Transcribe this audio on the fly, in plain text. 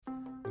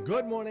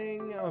Good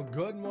morning,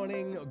 good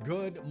morning,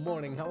 good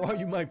morning. How are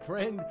you, my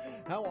friend?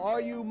 How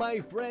are you, my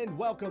friend?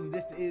 Welcome.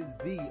 This is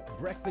the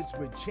Breakfast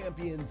with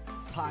Champions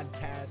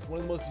podcast, one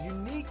of the most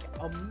unique,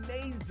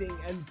 amazing,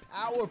 and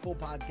powerful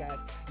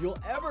podcasts you'll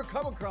ever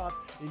come across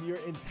in your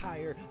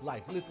entire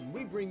life. Listen,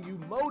 we bring you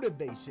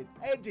motivation,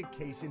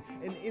 education,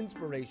 and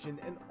inspiration,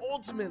 and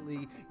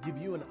ultimately give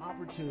you an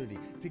opportunity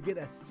to get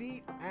a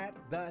seat at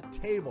the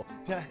table,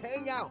 to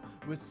hang out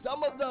with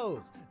some of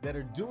those that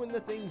are doing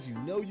the things you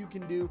know you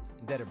can do,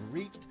 that have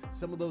reached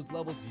some of those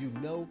levels you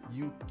know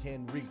you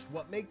can reach.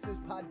 What makes this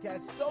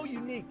podcast so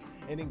unique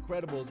and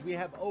incredible is we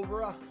have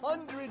over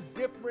 100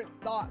 different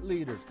thought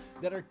leaders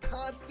that are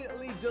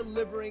constantly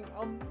delivering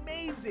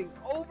amazing,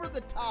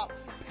 over-the-top,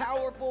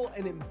 powerful,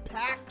 and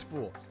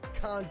impactful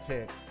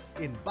content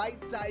in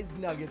bite-sized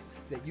nuggets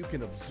that you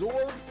can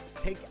absorb,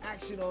 take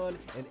action on,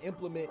 and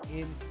implement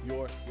in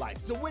your life.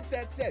 So with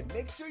that said,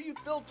 make sure you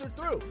filter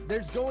through.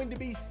 There's going to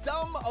be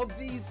some of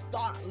these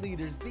thought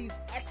leaders, these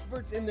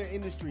experts in their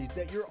industries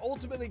that you're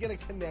ultimately going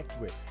to connect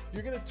with.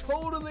 You're going to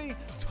totally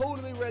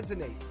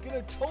resonate. It's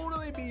going to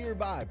totally be your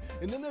vibe.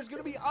 And then there's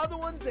going to be other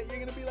ones that you're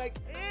going to be like,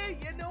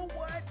 you know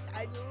what?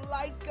 I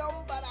like them,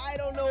 but I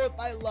don't know if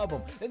I love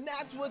them. And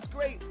that's what's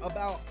great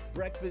about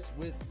Breakfast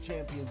with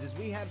Champions is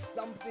we have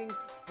something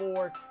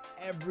for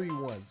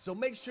everyone. So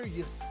make sure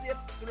you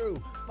sift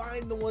through,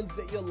 find the ones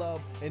that you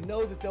love, and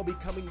know that they'll be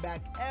coming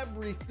back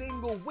every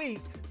single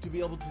week to be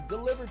able to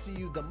deliver to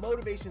you the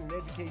motivation and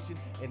education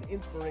and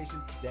inspiration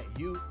that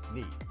you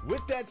need.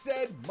 With that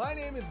said, my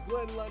name is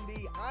Glenn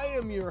Lundy. I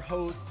am your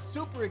host,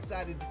 super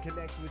excited to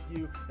connect with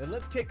you, and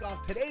let's kick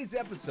off today's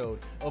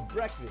episode of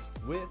Breakfast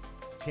with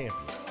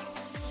Champions.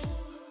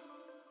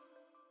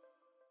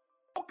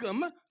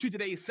 Welcome to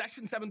today's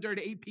session, 7:30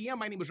 to 8 p.m.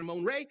 My name is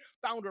Ramon Ray,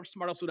 founder of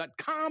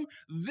SmartHustle.com.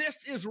 This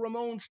is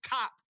Ramon's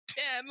top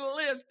 10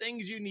 list,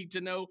 things you need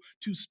to know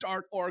to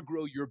start or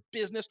grow your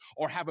business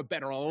or have a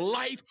better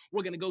life.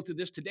 We're going to go through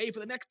this today for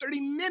the next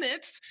 30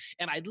 minutes,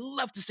 and I'd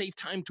love to save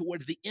time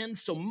towards the end,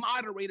 so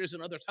moderators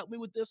and others help me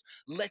with this.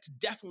 Let's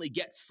definitely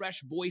get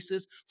fresh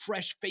voices,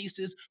 fresh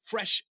faces,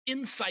 fresh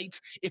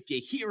insights. If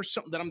you hear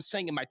something that I'm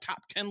saying in my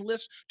top 10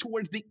 list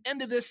towards the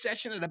end of this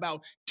session, at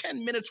about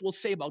 10 minutes we'll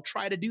save, I'll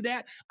try to do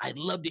that. I'd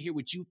love to hear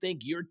what you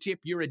think, your tip,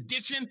 your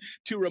addition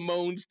to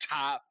Ramon's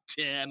top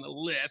 10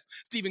 list.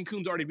 Stephen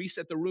Coon's already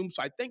reset the room,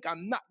 so I think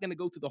I'm not going to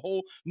go through the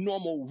whole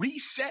normal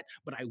reset,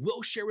 but I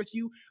will share with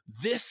you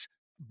this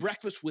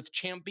Breakfast with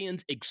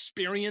Champions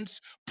experience,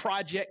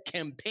 project,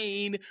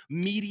 campaign,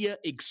 media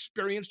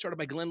experience started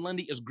by Glenn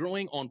Lundy is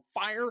growing on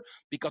fire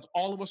because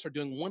all of us are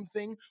doing one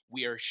thing.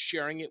 We are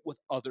sharing it with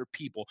other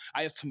people.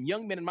 I have some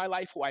young men in my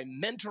life who I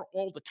mentor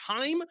all the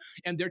time,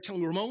 and they're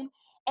telling me, Ramon,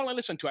 all I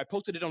listen to, I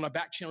posted it on my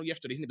back channel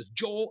yesterday. His name is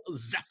Joel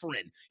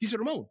Zephyrin. He said,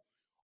 Ramon,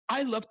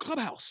 I love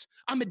Clubhouse.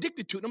 I'm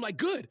addicted to it. And I'm like,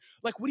 good.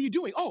 Like, what are you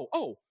doing? Oh,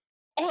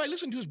 all I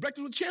listen to is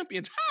Breakfast with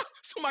Champions. Ha!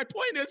 So my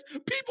point is,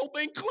 people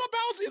think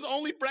Clubhouse is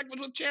only Breakfast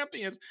with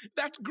Champions.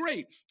 That's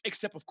great.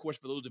 Except, of course,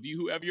 for those of you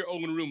who have your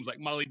own rooms, like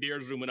Molly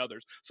Dare's room and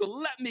others. So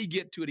let me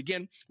get to it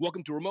again.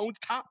 Welcome to Ramon's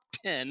Top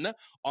 10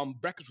 on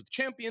Breakfast with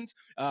Champions.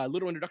 A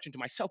little introduction to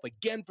myself.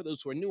 Again, for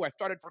those who are new, I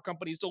started for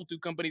companies, sold to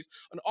companies,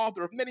 an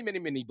author of many, many,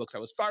 many books. I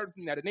was fired from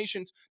the United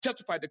Nations,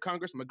 testified to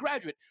Congress. I'm a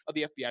graduate of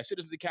the FBI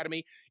Citizens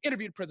Academy,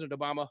 interviewed President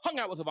Obama, hung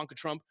out with Ivanka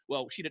Trump.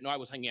 Well, she didn't know I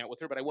was hanging out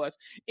with her, but I was,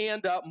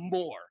 and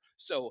more.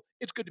 So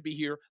it's good to be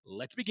here.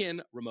 Let's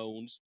begin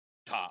Ramon's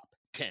Top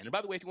 10. And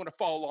by the way, if you want to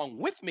follow along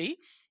with me,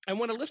 I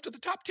want a list of the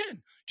top 10.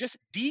 Just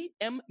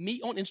DM me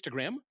on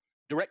Instagram,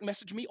 direct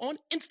message me on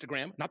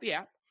Instagram, not the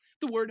app,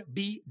 the word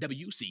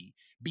BWC,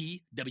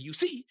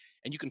 BWC,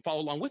 and you can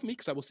follow along with me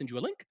because I will send you a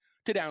link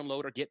to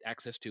download or get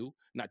access to,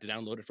 not to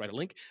download, it's write a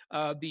link,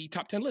 the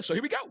top 10 list. So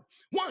here we go.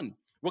 1,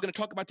 we're going to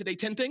talk about today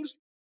 10 things.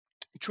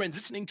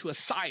 Transitioning to a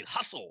side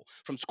hustle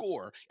from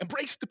SCORE.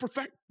 Embrace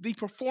the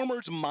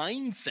performer's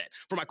mindset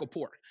from Michael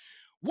Port.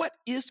 What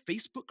is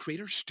Facebook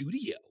Creator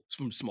Studio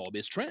from Small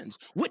Biz Trends?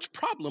 Which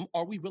problem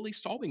are we really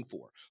solving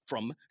for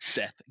from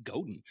Seth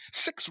Godin?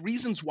 6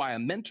 reasons why a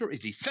mentor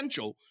is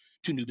essential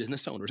to new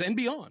business owners and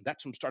beyond.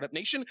 That's from Startup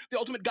Nation. The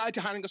ultimate guide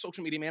to hiring a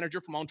social media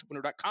manager from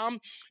Entrepreneur.com.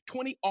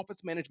 20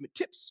 office management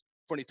tips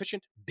for an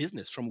efficient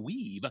business from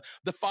Weave.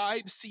 The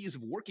 5 C's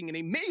of working in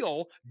a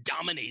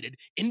male-dominated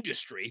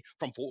industry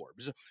from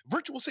Forbes.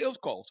 Virtual sales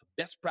calls,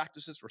 best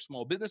practices for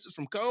small businesses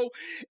from Co.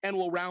 And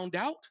we'll round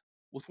out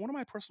with one of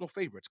my personal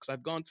favorites because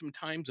I've gone some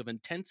times of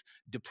intense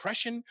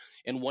depression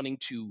and wanting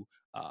to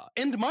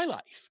end my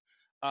life.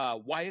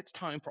 Why it's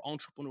time for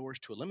entrepreneurs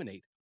to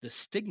eliminate the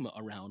stigma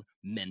around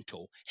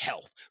mental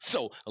health.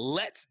 So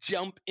let's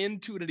jump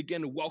into it. And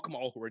again, welcome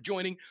all who are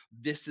joining.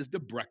 This is the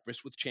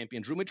Breakfast with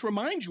Champions room. And to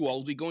remind you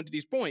all as we go into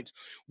these points,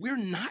 we're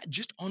not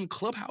just on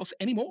Clubhouse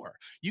anymore.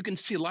 You can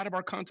see a lot of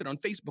our content on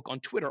Facebook, on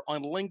Twitter,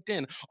 on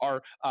LinkedIn,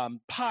 our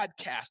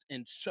podcast,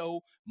 and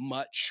so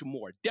much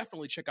more.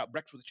 Definitely check out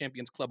Breakfast with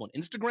Champions Club on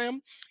Instagram.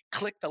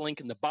 Click the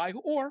link in the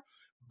bio or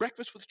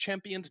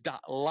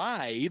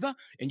breakfastwithchampions.live,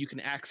 and you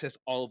can access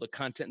all of the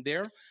content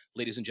there.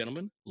 Ladies and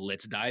gentlemen,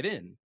 let's dive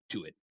in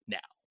to it now.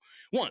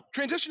 1,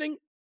 transitioning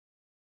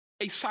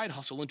a side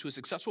hustle into a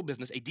successful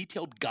business, a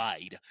detailed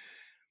guide.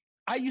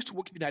 I used to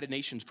work at the United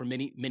Nations for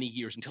many, many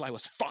years until I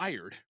was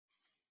fired.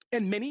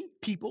 And many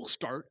people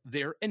start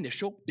their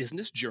initial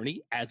business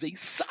journey as a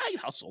side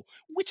hustle,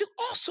 which is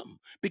awesome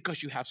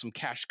because you have some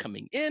cash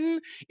coming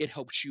in. It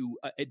helps you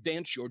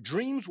advance your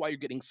dreams while you're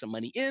getting some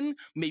money in.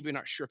 Maybe you're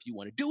not sure if you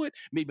want to do it.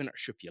 Maybe you're not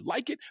sure if you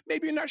like it.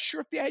 Maybe you're not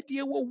sure if the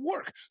idea will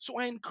work. So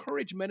I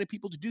encourage many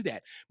people to do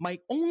that. My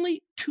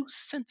only 2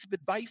 cents of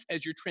advice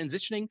as you're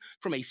transitioning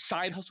from a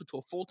side hustle to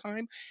a full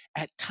time,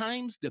 at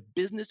times the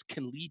business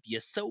can leave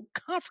you so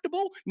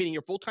comfortable, meaning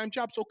your full time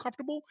job so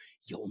comfortable,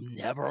 you'll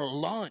never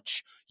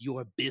launch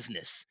your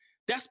business.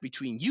 That's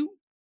between you,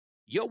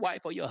 your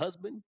wife or your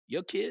husband,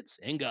 your kids,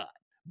 and God.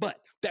 But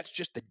that's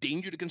just the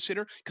danger to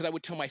consider because I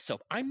would tell myself,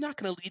 I'm not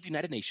going to leave the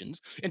United Nations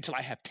until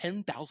I have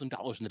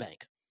 $10,000 in the bank.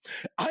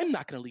 I'm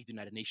not going to leave the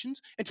United Nations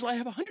until I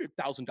have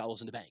 $100,000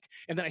 in the bank.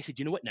 And then I said,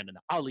 you know what? No, no,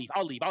 no. I'll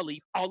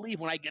leave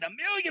when I get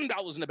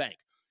 $1,000,000 in the bank.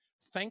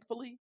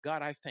 Thankfully,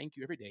 God, I thank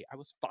you every day. I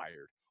was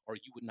fired, or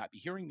you would not be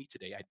hearing me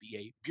today. I'd be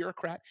a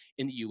bureaucrat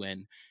in the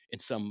UN in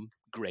some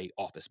gray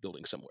office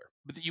building somewhere.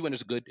 But the UN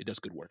is good, it does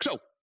good work. So,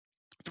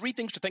 3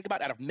 things to think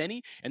about out of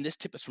many, and this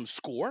tip is from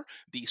SCORE,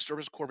 the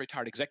Service Corps of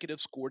Retired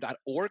Executives,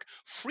 score.org.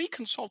 Free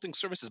consulting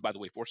services, by the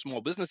way, for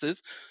small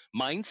businesses: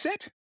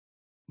 mindset,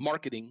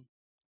 marketing,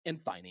 and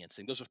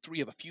financing. Those are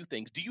 3 of a few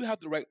things. Do you have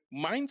the right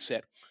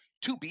mindset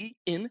to be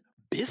in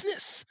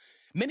business?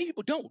 Many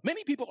people don't.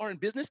 Many people are in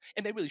business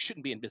and they really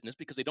shouldn't be in business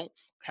because they don't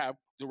have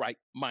the right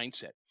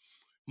mindset.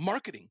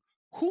 Marketing.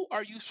 Who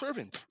are you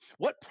serving?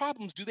 What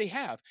problems do they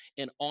have?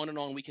 And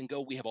on we can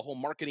go. We have a whole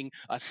marketing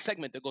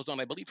segment that goes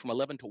on, I believe, from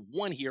 11 to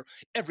 1 here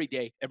every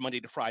day, every Monday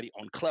to Friday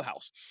on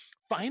Clubhouse.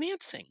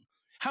 Financing.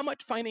 How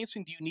much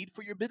financing do you need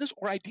for your business?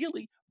 Or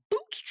ideally,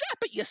 bootstrap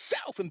it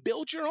yourself and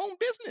build your own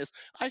business.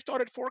 I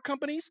started 4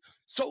 companies,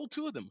 sold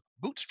 2 of them,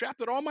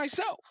 bootstrapped it all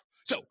myself.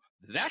 So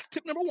that's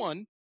tip number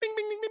 1. Bing,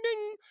 bing, bing, bing,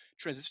 bing.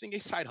 Transitioning a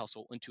side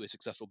hustle into a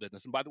successful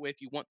business. And by the way,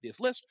 if you want this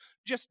list,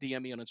 just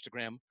DM me on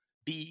Instagram,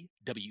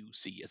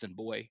 BWC, as in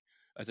boy,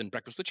 as in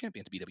Breakfast with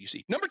Champions,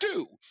 BWC. Number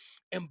 2,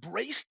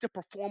 Embrace the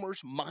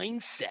Performer's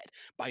Mindset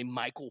by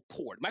Michael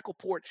Port. Michael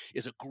Port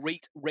is a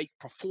great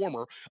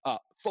performer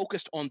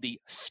focused on the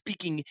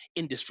speaking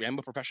industry. I'm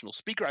a professional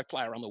speaker. I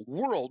fly around the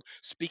world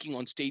speaking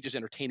on stages,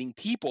 entertaining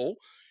people.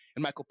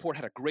 And Michael Port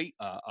had a great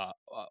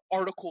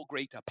article,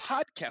 great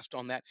podcast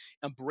on that,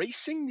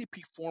 embracing the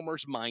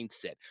performer's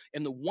mindset.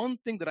 And the one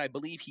thing that I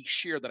believe he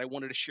shared that I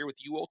wanted to share with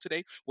you all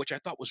today, which I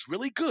thought was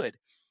really good,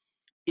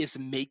 is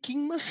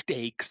making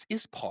mistakes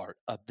is part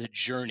of the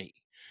journey.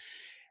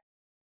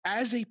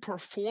 As a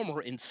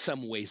performer, in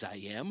some ways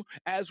I am,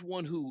 as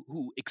one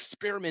who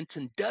experiments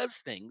and does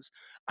things,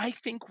 I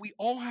think we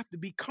all have to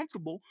be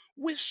comfortable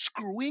with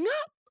screwing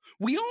up.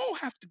 We all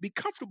have to be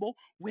comfortable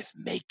with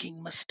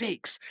making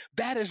mistakes.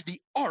 That is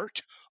the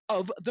art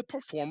of the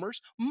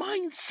performer's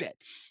mindset.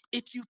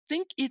 If you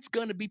think it's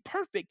going to be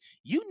perfect,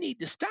 you need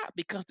to stop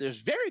because there's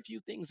very few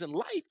things in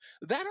life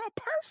that are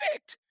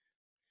perfect.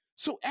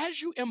 So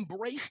as you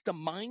embrace the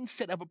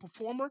mindset of a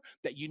performer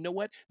that, you know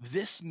what,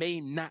 this may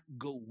not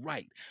go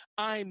right.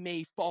 I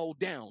may fall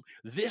down.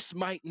 This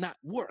might not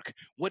work.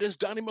 What does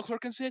Donnie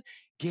McClurkin said?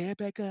 Get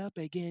back up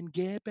again,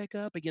 get back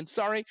up again.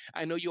 Sorry,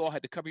 I know you all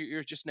had to cover your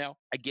ears just now.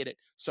 I get it.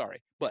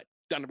 Sorry. But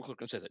Donnie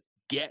McClurkin says it.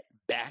 Get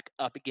back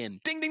up again.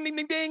 Ding, ding, ding,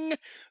 ding, ding.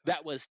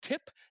 That was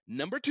tip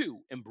number 2.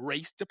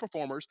 Embrace the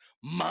performer's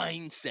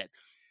mindset.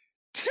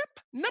 Tip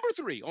number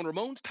 3 on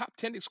Ramon's Top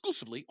 10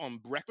 exclusively on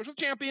Breakfast with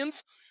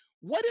Champions.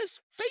 What is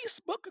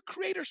Facebook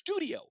Creator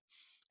Studio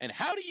and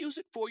how to use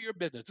it for your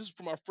business? This is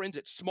from our friends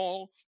at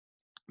Small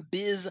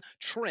Biz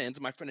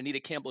Trends. My friend Anita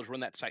Campbell has run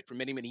that site for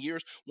many, many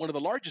years. One of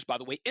the largest, by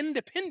the way,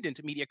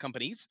 independent media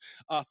companies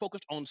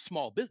focused on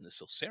small business.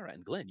 So Sarah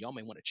and Glenn, y'all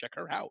may want to check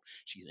her out.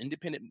 She's an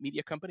independent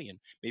media company, and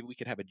maybe we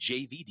could have a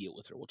JV deal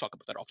with her. We'll talk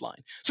about that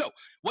offline. So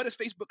what is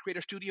Facebook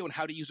Creator Studio and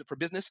how to use it for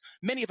business?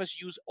 Many of us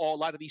use a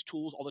lot of these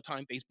tools all the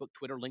time: Facebook,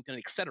 Twitter, LinkedIn,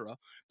 etc.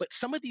 But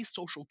some of these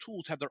social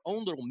tools have their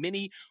own little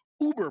mini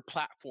Uber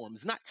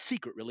platforms, not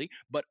secret really,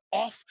 but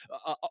off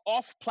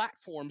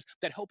platforms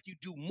that help you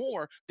do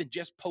more than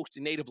just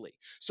posting natively.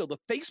 So the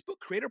Facebook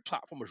Creator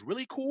Platform is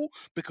really cool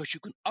because you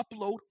can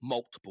upload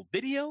multiple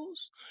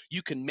videos,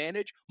 you can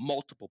manage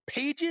multiple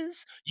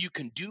pages, you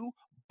can do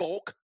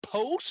bulk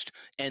post,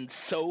 and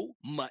so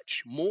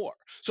much more.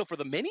 So for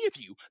the many of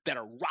you that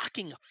are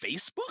rocking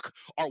Facebook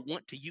or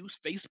want to use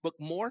Facebook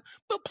more,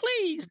 but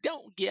please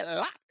don't get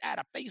locked out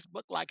of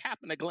Facebook like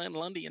happened to Glenn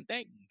Lundy, and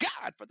thank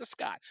God for the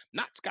Scott,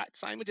 not Scott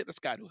Simon, to the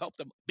Scott, who helped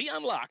them be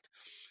unlocked.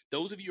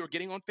 Those of you who are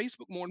getting on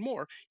Facebook more and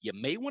more, you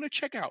may want to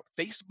check out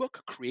Facebook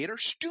Creator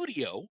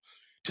Studio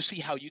to see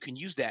how you can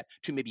use that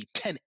to maybe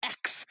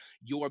 10x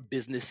your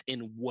business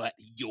in what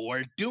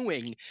you're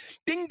doing.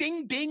 Ding,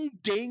 ding, ding,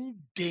 ding,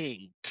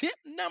 ding. Tip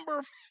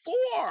number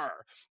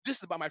 4. This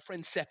is by my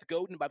friend Seth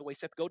Godin. By the way,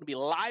 Seth Godin will be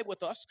live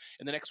with us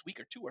in the next week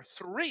or 2 or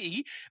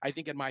 3. I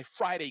think in my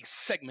Friday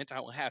segment, I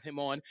will have him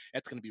on.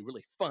 That's going to be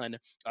really fun.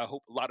 I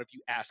hope a lot of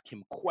you ask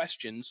him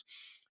questions.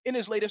 In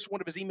his latest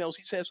one of his emails,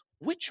 he says,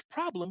 which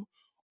problem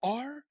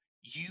are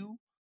you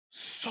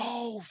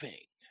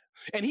solving?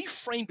 And he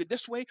framed it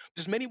this way.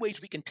 There's many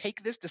ways we can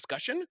take this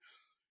discussion,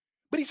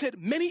 but he said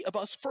many of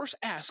us first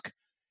ask,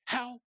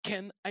 how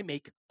can I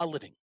make a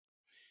living?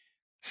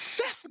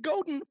 Seth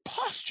Godin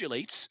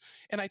postulates,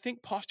 and I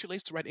think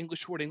postulates the right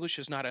English word. English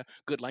is not a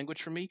good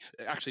language for me.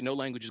 Actually, no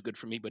language is good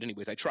for me, but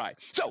anyways, I try.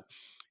 So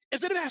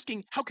instead of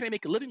asking, how can I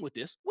make a living with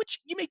this, which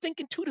you may think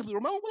intuitively,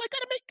 Ramon, well, I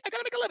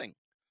gotta make a living.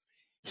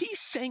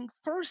 He's saying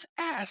first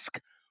ask,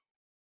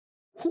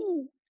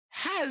 who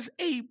has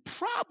a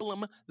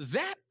problem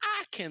that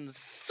I can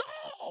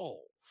solve?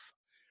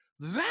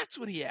 That's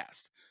what he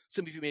asked.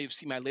 Some of you may have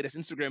seen my latest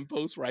Instagram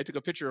post where I took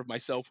a picture of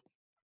myself.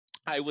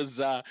 I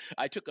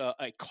took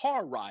a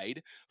car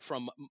ride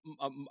from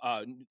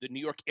the New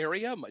York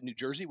area, New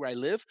Jersey, where I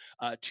live,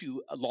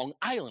 to Long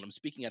Island. I'm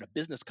speaking at a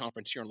business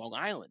conference here in Long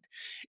Island,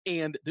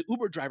 and the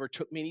Uber driver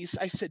took me. And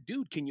I said,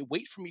 "Dude, can you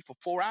wait for me for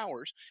 4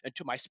 hours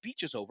until my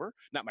speech is over?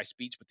 Not my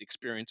speech, but the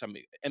experience I'm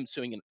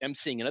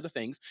emceeing and other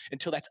things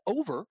until that's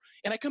over,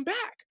 and I come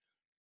back."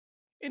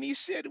 And he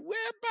said,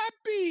 "Well,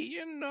 papi,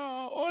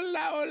 hola,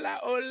 hola,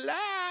 hola.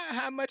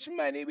 How much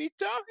money we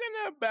talking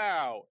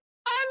about?"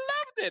 I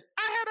loved it.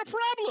 I had a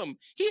problem.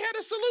 He had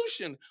a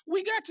solution.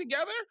 We got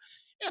together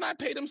and I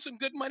paid him some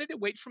good money to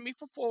wait for me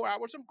for 4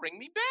 hours and bring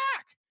me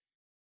back.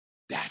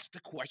 That's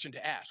the question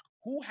to ask.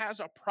 Who has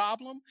a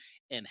problem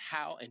and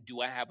how, and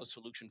do I have a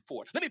solution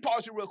for it? Let me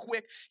pause you real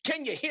quick.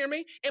 Can you hear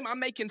me? Am I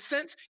making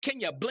sense?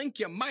 Can you blink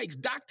your mics?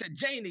 Dr.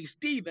 Janie,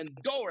 Stephen,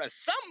 Dora,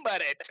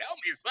 somebody tell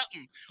me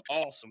something.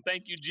 Awesome.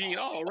 Thank you, Gene.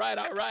 All right,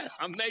 all right.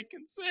 I'm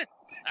making sense.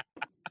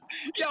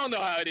 Y'all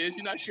know how it is.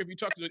 You're not sure if you're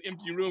talking to an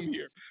empty room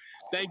here.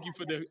 Thank you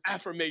for the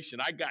affirmation.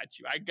 I got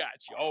you. I got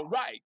you. All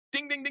right.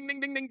 Ding, ding, ding,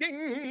 ding, ding, ding,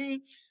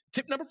 ding.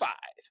 Tip number 5.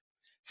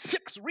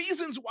 6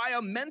 reasons why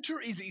a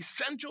mentor is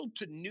essential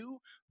to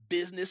new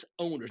business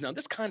owners. Now,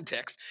 this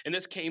context, and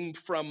this came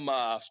from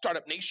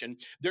Startup Nation,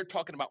 they're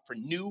talking about for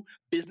new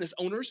business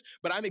owners,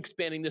 but I'm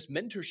expanding this.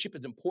 Mentorship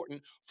is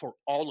important for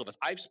all of us.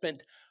 I've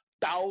spent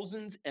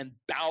thousands and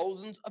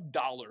thousands of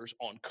dollars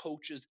on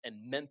coaches and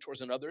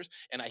mentors and others,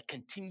 and I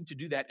continue to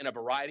do that in a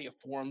variety of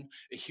forms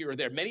here or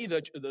there. Many of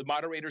the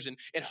moderators and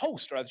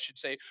hosts, or I should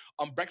say,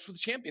 on Breakfast with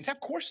Champions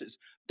have courses.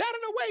 That,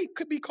 in a way,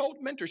 could be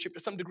called mentorship to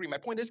some degree. My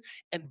point is,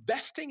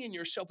 investing in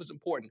yourself is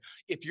important.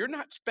 If you're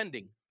not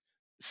spending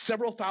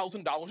several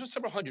 $1,000s or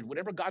several hundred,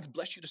 whatever God's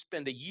blessed you to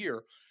spend a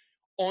year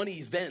on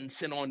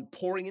events and on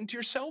pouring into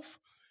yourself,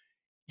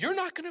 you're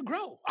not going to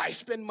grow. I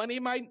spend money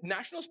in my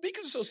National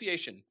Speakers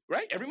Association,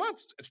 right? Every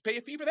month, I pay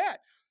a fee for that,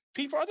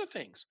 fee for other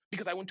things,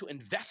 because I want to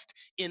invest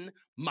in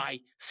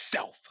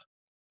myself.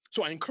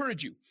 So I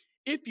encourage you,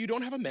 if you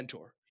don't have a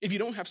mentor, if you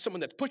don't have someone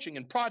that's pushing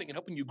and prodding and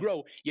helping you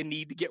grow, you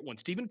need to get one.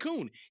 Stephen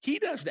Kuhn, he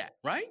does that,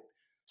 right?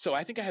 So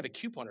I think I have a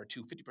coupon or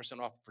two, 50%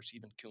 off for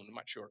Stephen Kuhn. I'm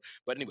not sure.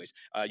 But anyways,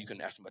 you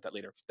can ask him about that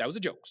later. That was a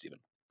joke, Stephen.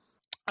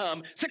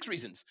 6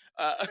 reasons.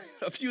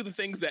 A few of the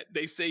things that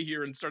they say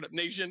here in Startup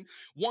Nation.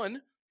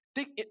 One,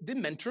 the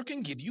mentor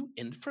can give you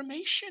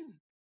information.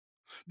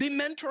 The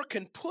mentor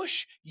can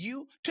push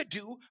you to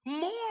do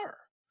more.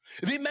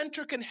 The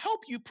mentor can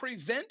help you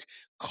prevent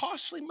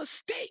costly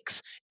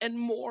mistakes and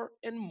more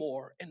and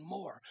more and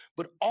more.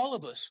 But all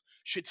of us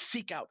should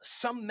seek out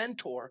some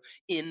mentor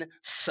in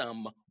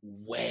some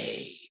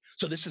way.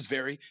 So this is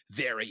very,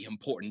 very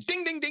important.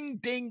 Ding, ding, ding,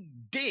 ding,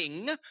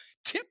 ding.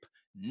 Tip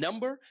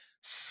number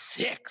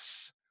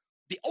 6,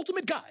 the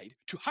ultimate guide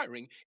to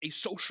hiring a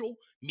social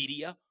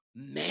media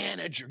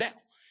manager. Now,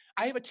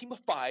 I have a team of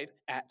 5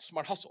 at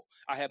Smart Hustle.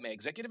 I have my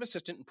executive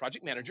assistant and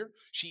project manager.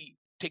 She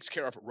takes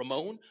care of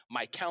Ramon,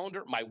 my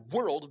calendar, my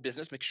world of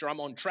business, make sure I'm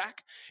on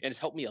track, and has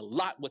helped me a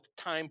lot with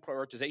time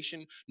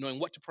prioritization, knowing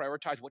what to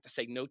prioritize, what to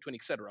say no to, and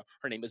etc.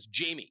 Her name is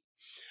Jamie.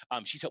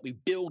 She's helped me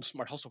build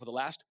Smart Hustle for the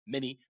last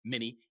many,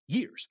 many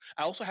years.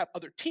 I also have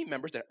other team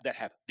members that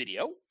have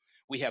video.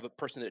 We have a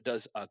person that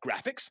does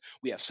graphics.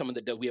 We have someone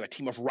that does, we have a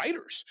team of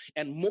writers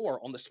and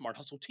more on the Smart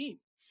Hustle team.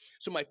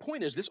 So my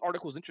point is, this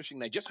article is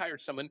interesting. I just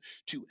hired someone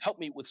to help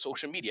me with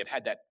social media. I've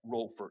had that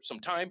role for some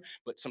time,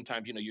 but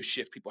sometimes, you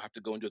shift, people have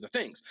to go and do other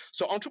things.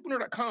 So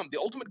entrepreneur.com, the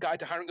ultimate guide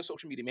to hiring a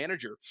social media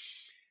manager.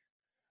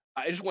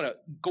 I just want to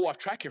go off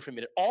track here for a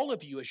minute. All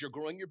of you, as you're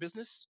growing your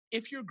business,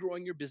 if you're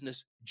growing your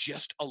business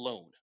just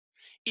alone,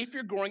 if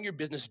you're growing your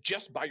business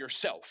just by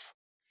yourself,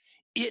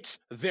 it's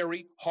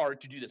very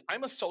hard to do this.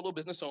 I'm a solo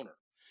business owner,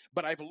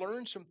 but I've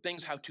learned some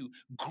things how to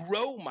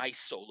grow my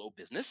solo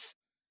business.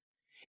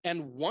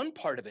 And one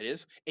part of it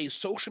is a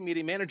social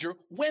media manager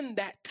when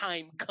that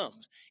time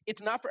comes.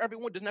 It's not for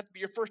everyone. It doesn't have to be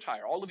your first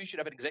hire. All of you should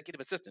have an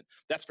executive assistant.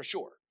 That's for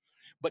sure.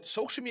 But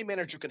social media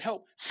manager can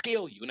help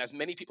scale you. And as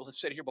many people have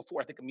said here before,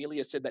 I think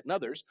Amelia said that and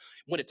others,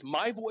 when it's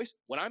my voice,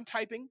 when I'm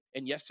typing,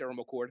 and yes, Sarah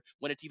McCord,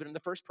 when it's even in the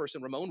first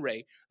person, Ramon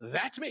Ray,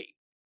 that's me.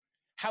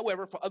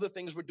 However, for other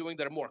things we're doing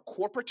that are more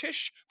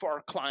corporate-ish for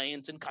our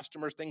clients and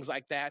customers, things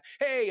like that,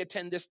 hey,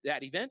 attend this,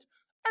 that event,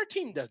 our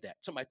team does that.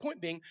 So my point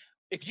being,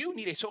 if you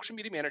need a social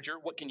media manager,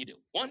 what can you do?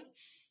 1,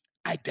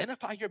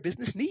 identify your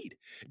business need.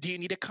 Do you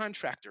need a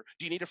contractor?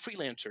 Do you need a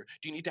freelancer?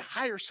 Do you need to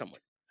hire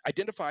someone?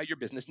 Identify your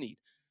business need.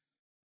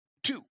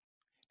 2,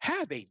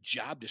 Have a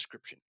job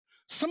description.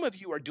 Some of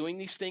you are doing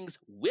these things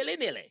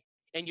willy-nilly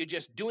and you're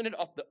just doing it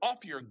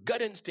off your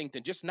gut instinct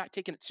and just not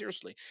taking it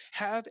seriously.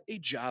 Have a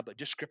job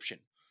description.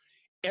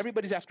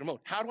 Everybody's asking, Ramon,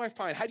 how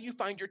do you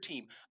find your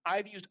team?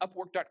 I've used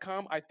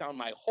Upwork.com. I found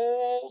my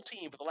whole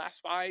team for the last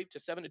 5 to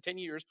 7 to 10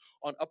 years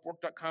on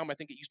Upwork.com. I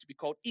think it used to be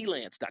called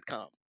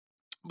Elance.com.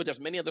 But there's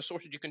many other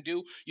sources you can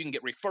do. You can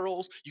get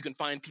referrals. You can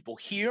find people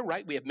here,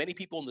 right? We have many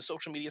people in the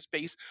social media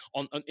space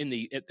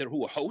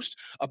who are hosts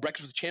of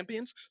Breakfast with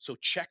Champions. So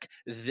check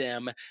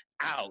them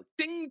out.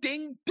 Ding,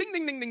 ding, ding,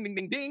 ding, ding, ding, ding,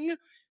 ding, ding.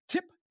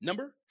 Tip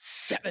number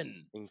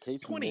 7. In case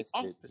you missed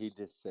it, he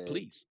just said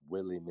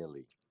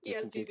willy-nilly.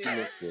 Just in case you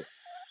missed it,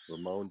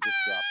 Ramon just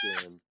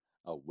dropped in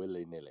a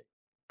willy-nilly.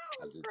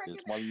 I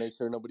just want to make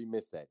sure nobody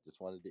missed that.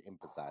 Just wanted to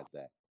emphasize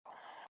that.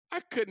 I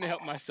couldn't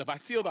help myself. I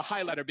feel the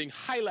highlighter being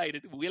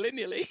highlighted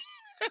willy-nilly.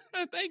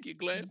 Thank you,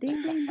 Glenn.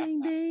 Ding, ding,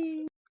 ding,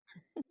 ding.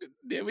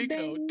 There we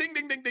go. Ding,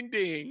 ding, ding, ding,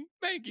 ding.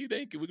 Thank you.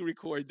 We can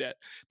record that.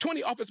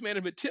 20 office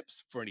management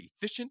tips for an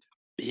efficient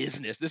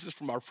business. This is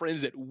from our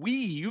friends at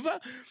Weave.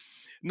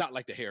 Not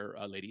like the hair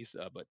ladies,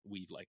 but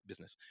Weave like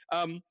business.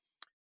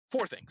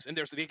 4 things, and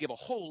they give a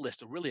whole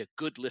list, a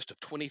good list of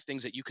 20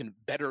 things that you can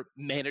better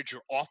manage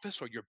your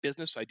office or your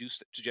business. So I do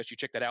suggest you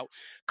check that out.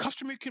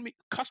 Customer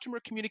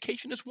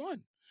communication is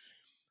one.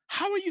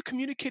 How are you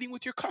communicating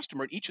with your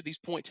customer? And each of these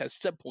points has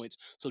subpoints,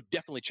 so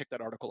definitely check that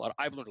article out.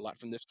 I've learned a lot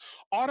from this.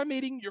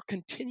 Automating your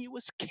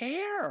continuous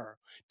care.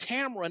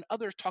 Tamara and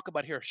others talk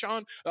about here.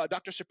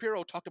 Dr.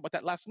 Shapiro talked about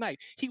that last night.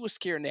 He was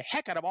scaring the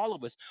heck out of all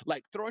of us.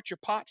 Like, throw out your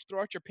pots,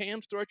 throw out your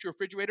pans, throw out your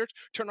refrigerators,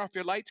 turn off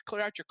your lights,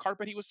 clear out your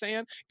carpet, he was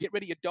saying. Get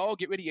rid of your dog,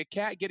 get rid of your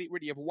cat, get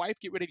rid of your wife,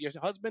 get rid of your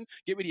husband,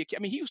 get rid of your kid. I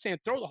mean, he was saying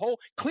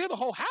clear the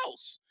whole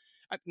house.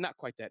 Not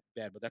quite that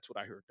bad, but that's what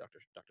I heard,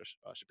 Dr.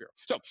 Shapiro.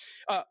 So,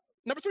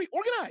 number 3,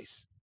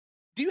 organize.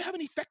 Do you have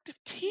an effective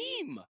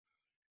team?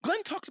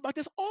 Glenn talks about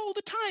this all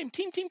the time.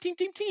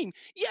 Team.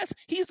 Yes,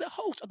 he's the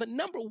host of the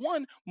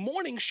 #1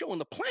 morning show on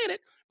the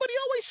planet, but he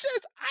always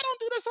says, I don't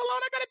do this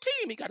alone. I got a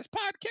team. He got his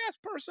podcast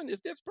person,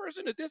 is this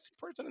person,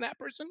 and that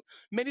person.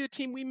 Many of the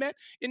team we met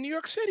in New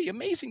York City.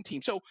 Amazing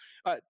team. So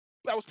that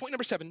was point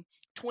number 7,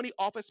 20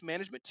 office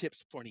management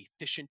tips for an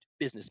efficient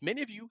business.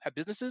 Many of you have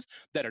businesses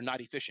that are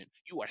not efficient.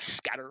 You are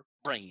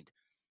scatterbrained.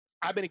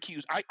 I've been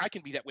accused. I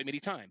can be that way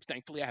many times.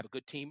 Thankfully, I have a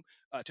good team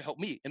to help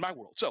me in my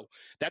world. So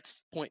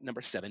that's point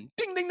number 7.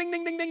 Ding, ding, ding,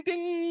 ding, ding, ding,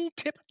 ding.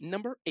 Tip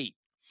number 8.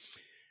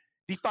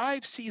 The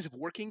 5 C's of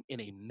working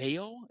in a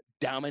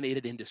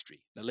male-dominated industry.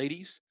 Now,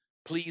 ladies,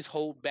 please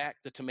hold back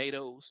the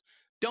tomatoes.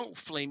 Don't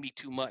flame me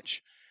too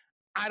much.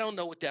 I don't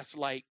know what that's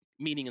like,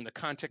 meaning in the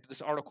context of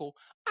this article.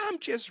 I'm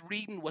just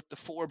reading what the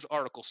Forbes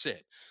article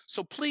said.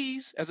 So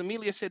please, as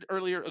Amelia said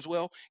earlier as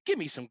well, give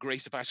me some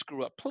grace if I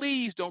screw up.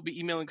 Please don't be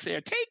emailing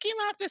saying, take him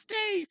off the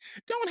stage.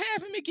 Don't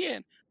have him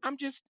again. I'm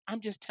just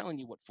telling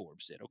you what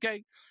Forbes said,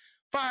 okay?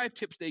 5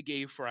 tips they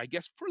gave for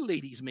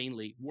ladies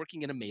mainly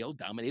working in a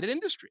male-dominated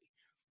industry.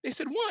 They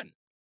said, 1,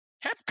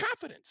 have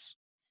confidence.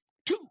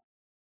 2,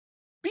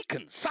 be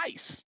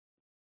concise.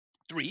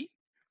 3,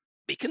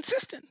 be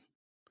consistent.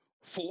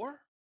 4,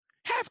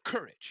 have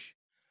courage.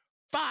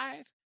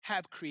 5,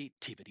 have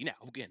creativity. Now,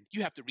 again,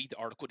 you have to read the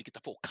article to get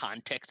the full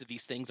context of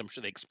these things. I'm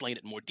sure they explain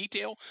it in more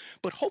detail,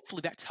 but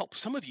hopefully that's helped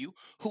some of you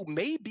who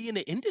may be in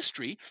the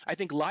industry. I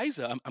think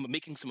Liza, I'm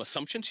making some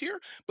assumptions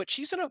here, but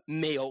she's in a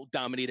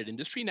male-dominated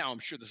industry. Now, I'm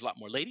sure there's a lot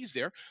more ladies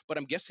there, but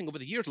I'm guessing over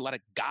the years, a lot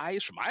of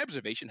guys, from my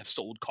observation, have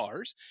sold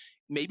cars.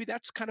 Maybe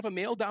that's kind of a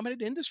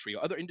male-dominated industry,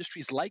 or other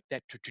industries like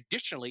that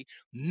traditionally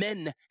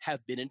men have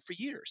been in for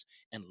years.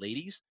 And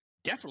ladies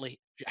definitely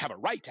have a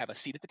right to have a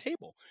seat at the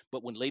table.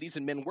 But when ladies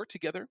and men work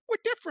together, we're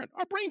different.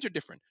 Our brains are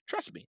different.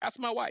 Trust me. Ask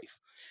my wife.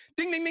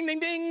 Ding, ding, ding,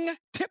 ding, ding.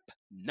 Tip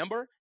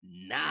number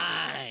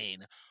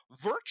 9.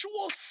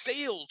 Virtual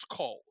sales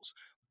calls.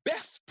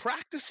 Best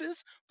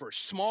practices for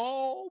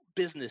small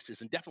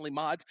businesses, and definitely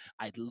mods,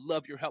 I'd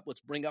love your help. Let's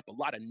bring up a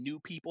lot of new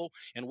people.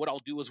 And what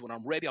I'll do is when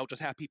I'm ready, I'll just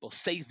have people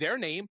say their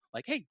name,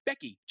 like, hey,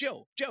 Becky,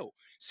 Joe,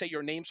 say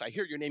your name so I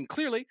hear your name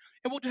clearly.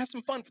 And we'll just have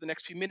some fun for the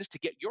next few minutes to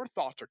get your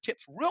thoughts or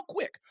tips real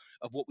quick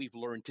of what we've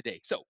learned today.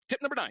 So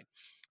tip number 9.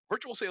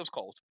 Virtual sales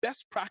calls,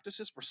 best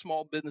practices for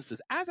small businesses.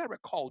 As I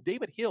recall,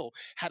 David Hill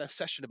had a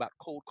session about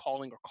cold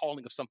calling or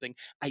calling of something.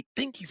 I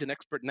think he's an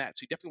expert in that,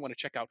 so you definitely want to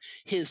check out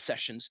his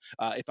sessions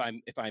if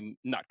I'm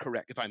not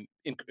correct, if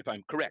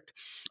I'm correct.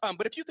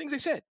 But a few things they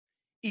said.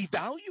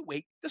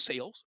 Evaluate the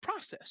sales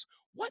process.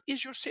 What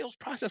is your sales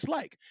process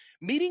like?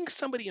 Meeting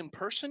somebody in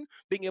person,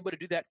 being able to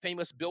do that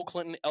famous Bill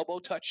Clinton elbow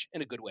touch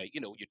in a good way.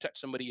 You know, you touch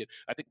somebody,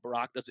 I think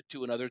Barack does it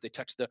too, and others, they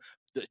touch the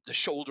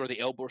shoulder or the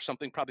elbow or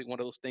something, probably one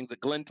of those things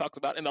that Glenn talks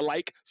about in the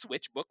Like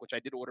Switch book, which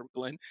I did order,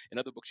 Glenn, and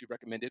other books you've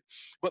recommended.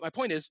 But my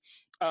point is,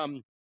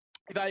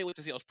 evaluate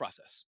the sales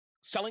process.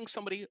 Selling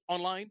somebody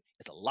online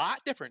is a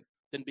lot different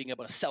than being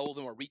able to sell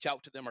them or reach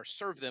out to them or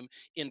serve them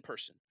in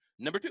person.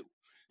 Number 2,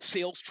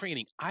 sales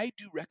training. I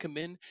do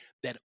recommend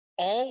that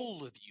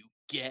all of you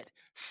get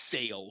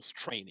sales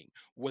training,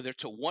 whether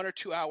it's a 1 or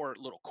 2 hour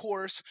little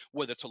course,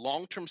 whether it's a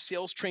long-term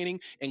sales training,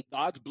 and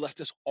God's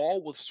blessed us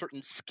all with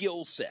certain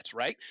skill sets,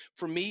 right?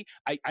 For me,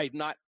 I've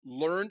not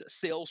learned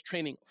sales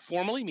training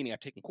formally, meaning I've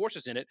taken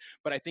courses in it,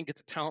 but I think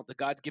it's a talent that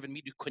God's given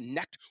me to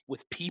connect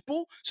with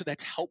people. So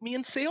that's helped me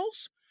in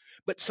sales.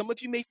 But some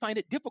of you may find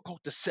it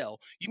difficult to sell.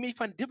 You may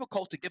find it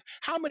difficult to give.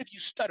 How many of you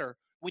stutter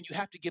when you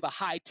have to give a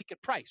high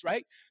ticket price,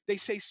 right? They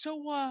say,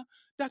 so,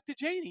 Dr.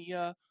 Janie,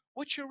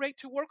 what's your rate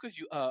to work with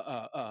you?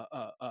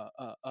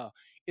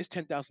 It's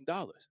 $10,000.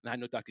 And I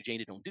know Dr.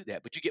 Janie don't do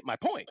that, but you get my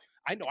point.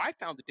 I know I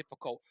found it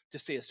difficult to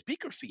say a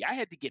speaker fee. I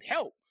had to get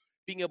help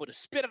being able to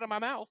spit out of my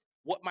mouth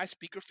what my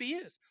speaker fee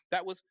is.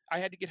 I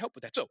had to get help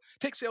with that. So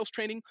take sales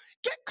training,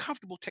 get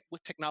comfortable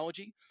with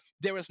technology.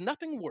 There is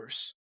nothing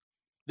worse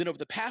than over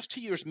the past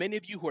 2 years, many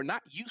of you who are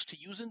not used to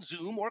using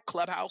Zoom or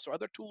Clubhouse or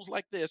other tools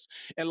like this,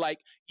 and like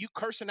you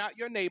cursing out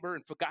your neighbor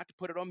and forgot to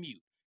put it on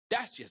mute.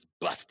 That's just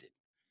busted.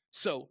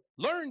 So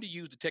learn to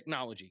use the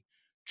technology.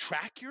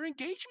 Track your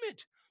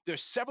engagement.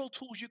 There's several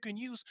tools you can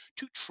use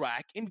to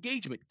track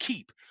engagement.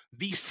 Keep,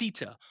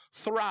 vCita,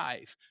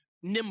 Thrive,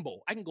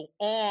 Nimble. I can go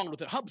on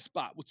with it.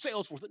 HubSpot, with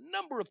Salesforce, a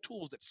number of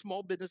tools that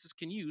small businesses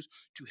can use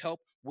to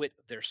help with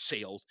their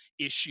sales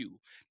issue.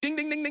 Ding,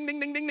 ding, ding, ding, ding,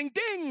 ding, ding, ding,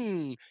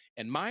 ding.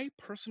 And my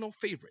personal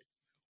favorite,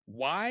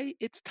 why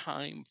it's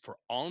time for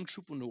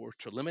entrepreneurs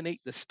to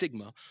eliminate the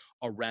stigma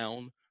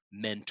around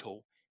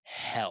mental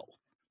health.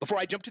 Before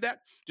I jump to that,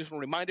 just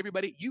want to remind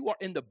everybody, you are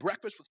in the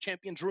Breakfast with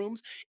Champions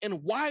rooms,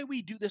 and why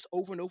we do this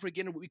over and over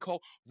again in what we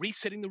call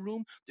resetting the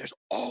room, there's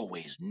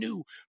always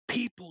new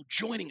people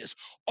joining us,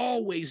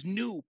 always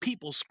new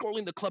people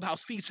scrolling the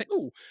Clubhouse feed saying,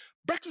 "Ooh,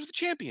 Breakfast with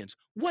Champions,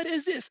 what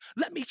is this?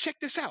 Let me check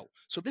this out."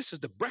 So this is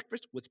the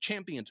Breakfast with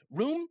Champions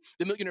room,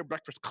 the Millionaire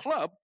Breakfast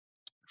Club.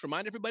 To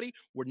remind everybody,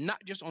 we're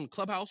not just on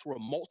Clubhouse, we're a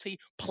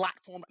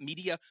multi-platform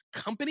media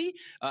company,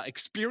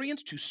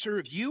 experienced to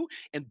serve you.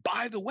 And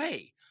by the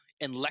way,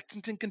 in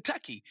Lexington,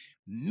 Kentucky,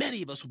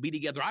 many of us will be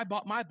together. I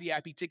bought my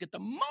VIP ticket the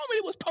moment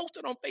it was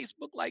posted on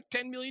Facebook like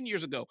 10 million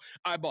years ago.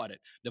 I bought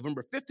it.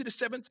 November 5th to the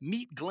 7th,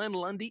 meet Glenn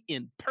Lundy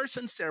in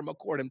person, Sarah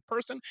McCord in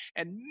person,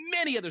 and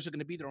many others are going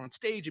to be there on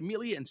stage,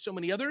 Amelia and so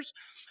many others,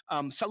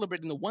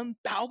 celebrating the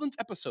 1000th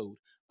episode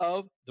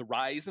of the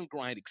Rise and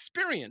Grind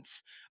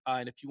Experience.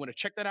 And if you want to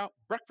check that out,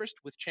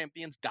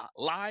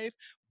 breakfastwithchampions.live,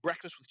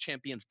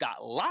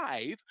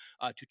 breakfastwithchampions.live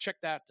to check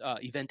that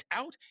event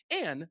out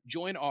and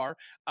join our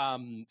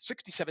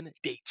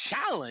 67-day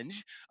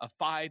challenge of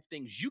 5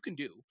 things you can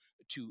do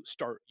to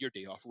start your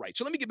day off right.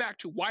 So let me get back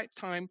to why it's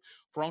time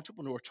for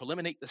entrepreneurs to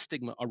eliminate the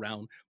stigma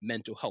around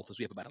mental health, as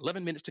we have about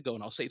 11 minutes to go,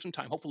 and I'll save some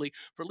time, hopefully,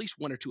 for at least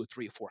 1 or 2 or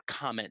 3 or 4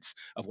 comments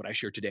of what I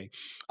shared today.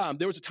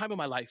 There was a time in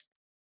my life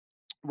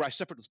where I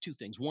suffered with 2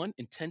 things. 1,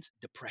 intense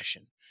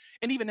depression.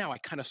 And even now, I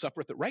kind of suffer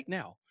with it. Right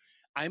now,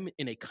 I'm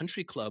in a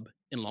country club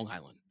in Long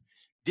Island.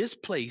 This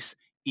place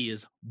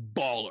is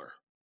baller.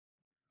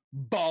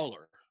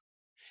 Baller.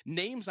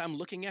 Names I'm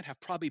looking at have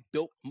probably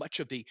built much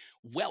of the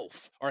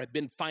wealth or have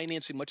been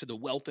financing much of the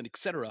wealth and et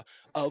cetera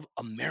of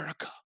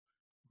America.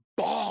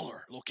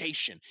 Baller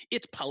location.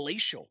 It's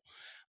palatial.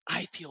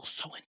 I feel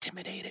so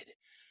intimidated.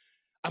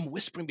 I'm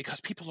whispering because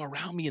people are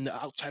around me in the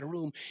outside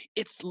room.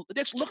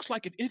 This looks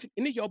like if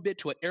any of y'all been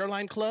to an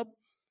airline club,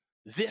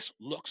 this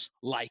looks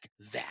like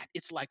that.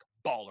 It's like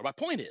baller. My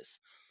point is,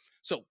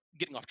 so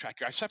getting off track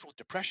here, I suffered with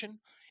depression,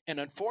 and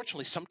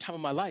unfortunately, sometime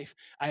in my life,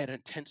 I had an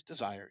intense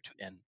desire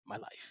to end my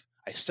life.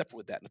 I suffered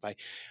with that, and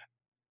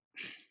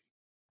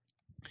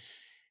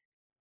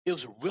it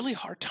was a really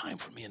hard time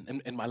for me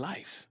in my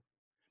life.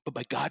 But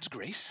by God's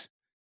grace,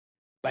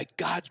 I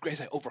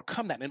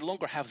overcome that and no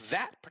longer have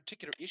that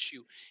particular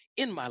issue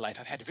in my life.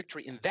 I've had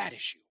victory in that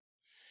issue.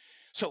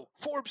 So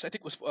Forbes, I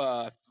think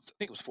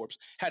it was Forbes,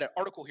 had an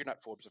article here,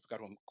 not Forbes, I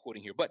forgot who I'm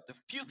quoting here, but the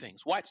few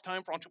things, why it's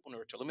time for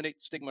entrepreneurs to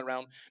eliminate stigma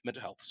around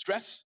mental health: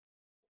 stress,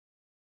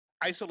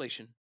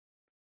 isolation,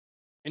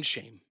 and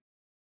shame.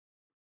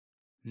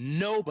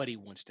 Nobody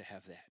wants to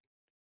have that.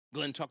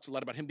 Glenn talks a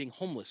lot about him being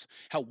homeless,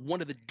 how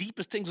one of the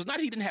deepest things was not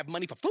he didn't have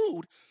money for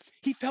food,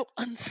 he felt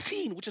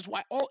unseen, which is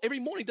why every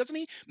morning, doesn't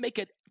he make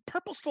a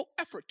purposeful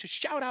effort to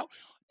shout out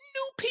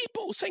new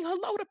people, saying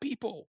hello to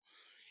people?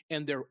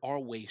 And there are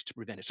ways to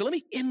prevent it. So let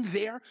me end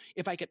there.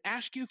 If I could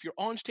ask you, if you're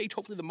on stage,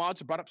 hopefully the mods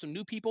have brought up some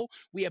new people.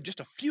 We have just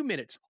a few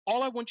minutes.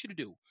 All I want you to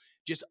do,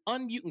 just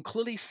unmute and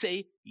clearly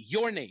say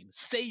your name.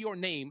 Say your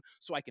name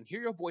so I can hear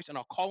your voice and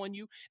I'll call on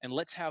you. And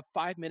let's have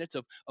 5 minutes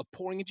of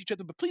pouring into each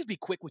other. But please be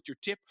quick with your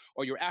tip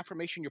or your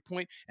affirmation, your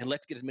point, and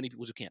let's get as many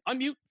people as we can.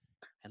 Unmute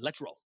and let's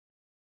roll.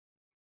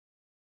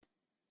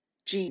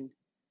 Jean.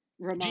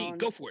 Ramon,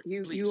 go for it.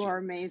 You are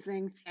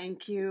amazing.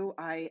 Thank you.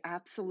 I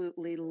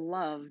absolutely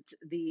loved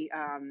the,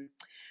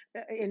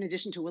 in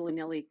addition to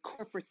willy-nilly,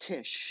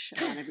 corporate-ish.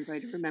 I want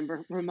everybody to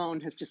remember Ramon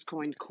has just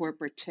coined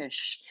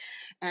corporate-ish.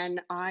 And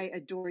I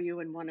adore you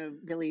and want to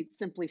really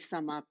simply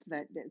sum up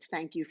that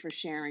thank you for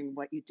sharing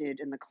what you did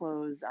in the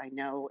close. I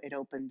know it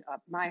opened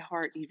up my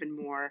heart even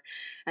more,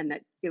 and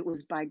that it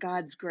was by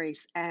God's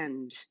grace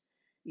and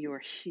your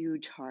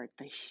huge heart,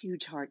 the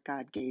huge heart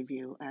God gave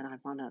you. And I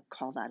want to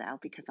call that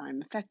out because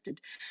I'm affected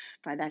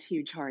by that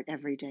huge heart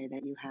every day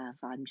that you have.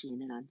 I'm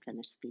Jean, and I'm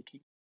finished speaking.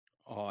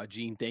 Oh,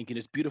 Jean, thank you.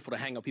 It's beautiful to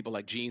hang out with people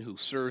like Jean, who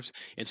serves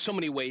in so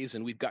many ways,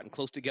 and we've gotten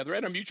close together.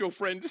 And our mutual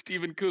friend,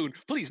 Stephen Kuhn.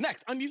 Please,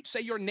 next, unmute,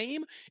 say your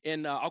name,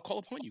 and I'll call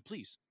upon you,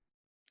 please.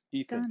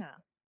 Ethan. Donna.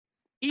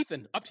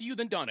 Ethan, up to you,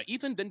 then Donna.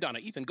 Ethan, then Donna.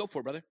 Ethan, go for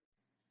it, brother.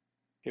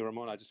 Hey,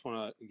 Ramon, I just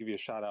want to give you a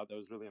shout out. That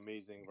was really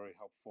amazing, very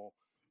helpful.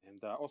 And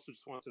also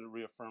just wanted to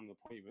reaffirm the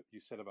point you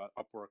said about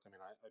Upwork. I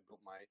mean, I built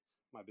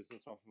my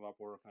business off of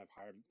Upwork, and I've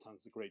hired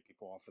tons of great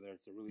people off of there.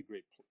 It's a really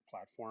great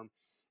platform.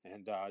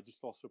 And I just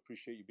also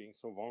appreciate you being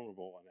so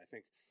vulnerable. And I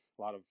think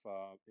a lot of,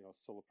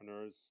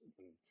 solopreneurs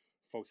and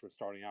folks who are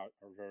starting out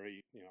are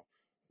very,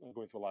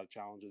 going through a lot of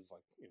challenges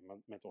like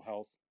mental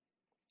health.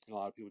 And a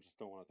lot of people just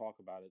don't want to talk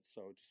about it.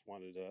 So just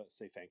wanted to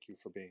say thank you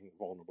for being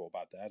vulnerable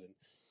about that, and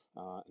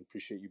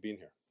appreciate you being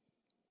here.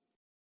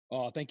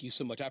 Oh, thank you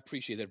so much. I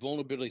appreciate that.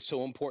 Vulnerability is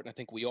so important. I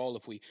think we all,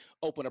 if we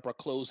open up our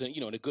clothes and,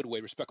 in a good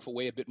way, respectful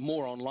way, a bit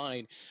more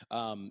online,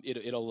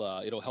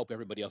 it'll help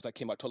everybody else. That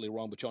came out totally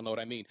wrong, but y'all know what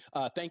I mean.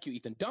 Thank you,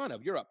 Ethan. Donna,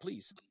 you're up,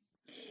 please.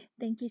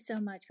 Thank you so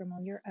much,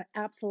 Ramon. You're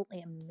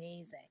absolutely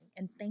amazing.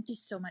 And thank you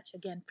so much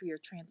again for your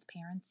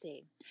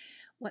transparency.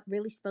 What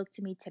really spoke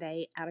to me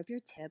today out of your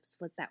tips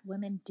was that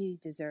women do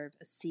deserve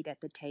a seat at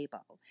the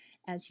table.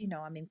 As you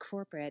know, I'm in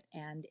corporate,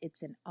 and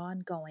it's an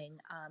ongoing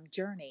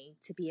journey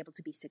to be able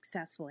to be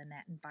successful in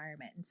that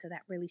environment. And so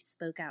that really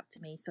spoke out to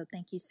me. So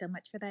thank you so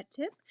much for that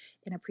tip,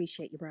 and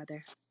appreciate you,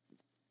 brother.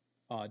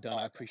 Donna,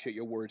 I appreciate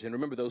your words. And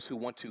remember, those who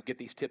want to get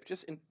these tips,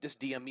 just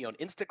DM me on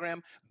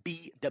Instagram,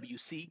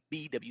 BWC.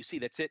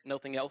 That's it.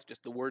 Nothing else.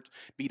 Just the words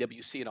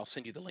BWC, and I'll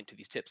send you the link to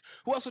these tips.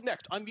 Who else is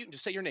next? Unmute and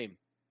just say your name.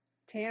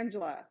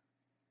 Tangela.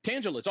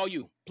 Tangela, it's all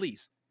you.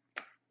 Please.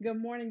 Good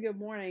morning. Good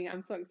morning.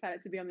 I'm so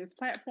excited to be on this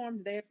platform.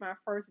 Today is my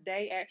first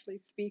day actually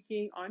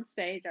speaking on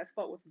stage. I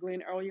spoke with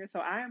Glenn earlier, so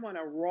I am on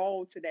a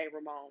roll today,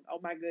 Ramon.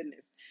 Oh, my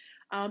goodness.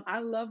 I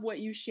love what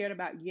you shared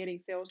about getting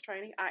sales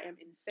training. I am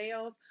in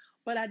sales,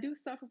 but I do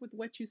suffer with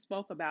what you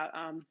spoke about.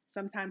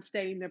 Sometimes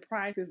stating the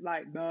price is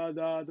like, duh.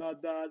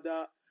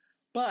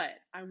 But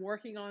I'm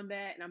working on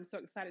that, and I'm so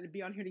excited to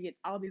be on here to get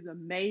all these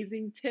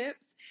amazing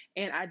tips.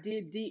 And I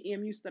did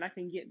DM you so that I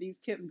can get these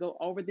tips, go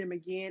over them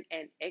again,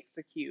 and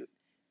execute.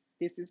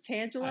 This is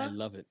Tangela. I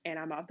love it. And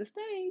I'm off the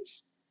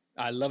stage.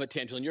 I love it,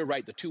 Tangela. And you're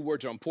right. The two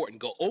words are important.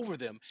 Go over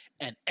them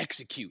and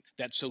execute.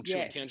 That's so true.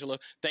 Yes. Tangela,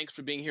 thanks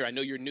for being here. I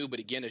know you're new, but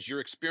again, as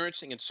you're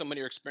experiencing, and so many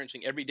are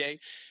experiencing every day,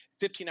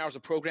 15 hours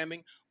of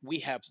programming, we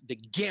have the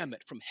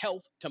gamut from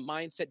health to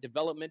mindset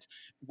development,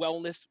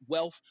 wellness,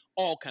 wealth,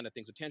 all kind of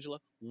things. So Tangela,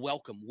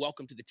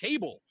 welcome to the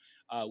table.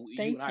 You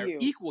and I are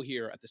equal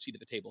here at the seat of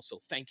the table.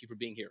 So thank you for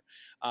being here.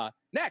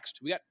 Next,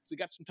 we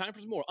got some time for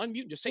some more.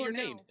 Unmute and just say your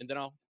name, and then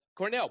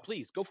Cornell,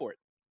 please go for it.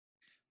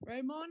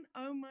 Ramon,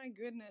 oh my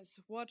goodness,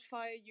 what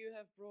fire you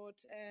have brought,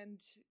 and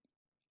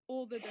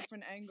all the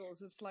different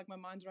angles. It's like my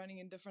mind's running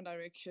in different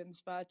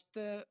directions. But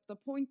the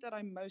point that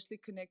I'm mostly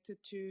connected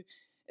to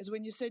is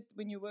when you said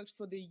when you worked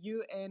for the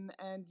UN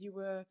and you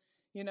were,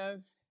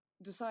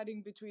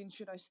 deciding between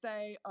should I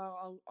stay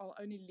or I'll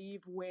only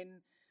leave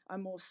when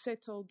I'm more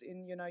settled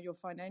in, your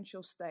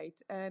financial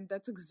state. And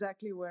that's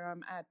exactly where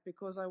I'm at,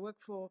 because I work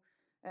for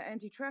an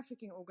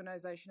anti-trafficking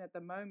organization at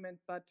the moment,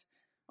 but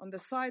on the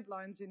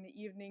sidelines in the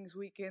evenings,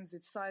 weekends,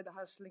 it's side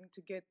hustling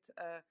to get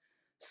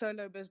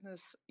solo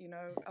business,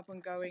 up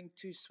and going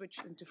to switch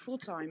into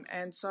full-time.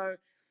 And so,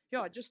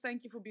 just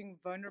thank you for being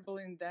vulnerable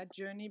in that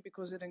journey,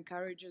 because it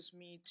encourages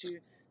me to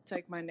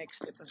take my next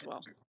step as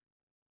well.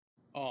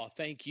 Oh,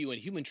 thank you.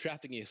 And human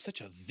trafficking is such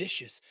a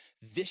vicious,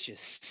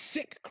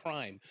 sick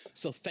crime.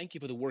 So thank you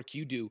for the work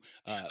you do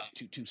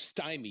to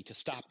stymie, to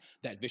stop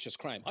that vicious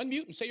crime.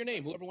 Unmute and say your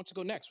name. Whoever wants to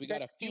go next. We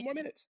got a few more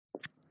minutes.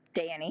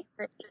 Danny,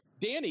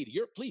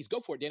 please go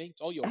for it, Danny. It's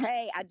all yours.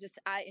 Hey,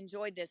 I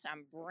enjoyed this.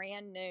 I'm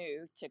brand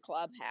new to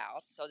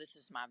Clubhouse, so this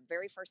is my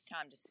very first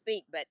time to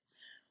speak. But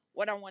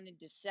what I wanted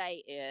to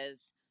say is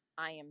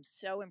I am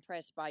so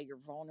impressed by your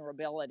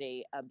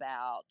vulnerability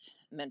about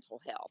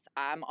mental health.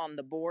 I'm on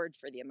the board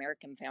for the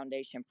American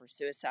Foundation for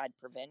Suicide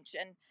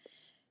Prevention,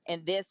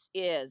 and this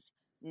is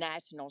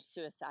National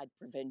Suicide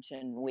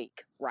Prevention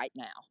Week right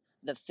now,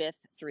 the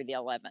 5th through the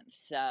 11th.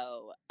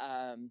 So,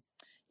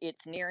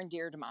 it's near and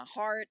dear to my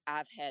heart.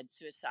 I've had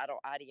suicidal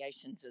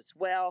ideations as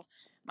well.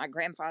 My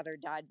grandfather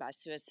died by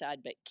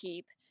suicide, but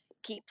keep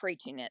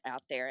preaching it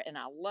out there. And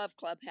I love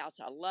Clubhouse.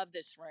 I love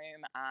this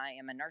room. I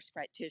am a nurse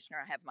practitioner.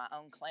 I have my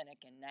own clinic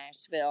in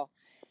Nashville,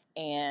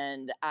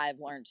 and I've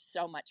learned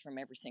so much from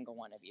every single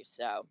one of you.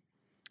 So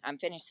I'm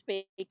finished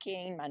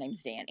speaking. My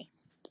name's Danny.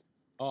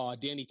 Oh,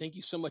 Danny, thank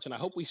you so much. And I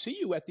hope we see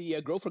you at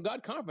the Grow for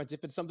God conference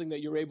if it's something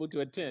that you're able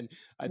to attend.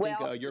 I think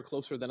you're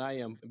closer than I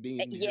am being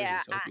in New Jersey.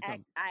 So I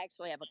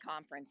actually have a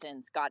conference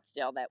in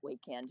Scottsdale that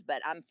weekend,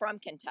 but I'm from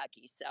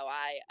Kentucky. So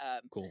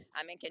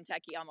I'm in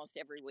Kentucky almost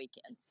every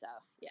weekend. So,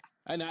 yeah.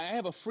 And I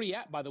have a free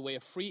app, by the way,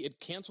 it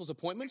cancels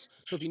appointments.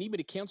 So if you need me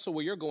to cancel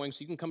where you're going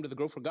so you can come to the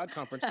Grow for God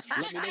conference,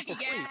 let me know for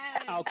free.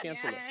 I'll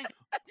cancel it.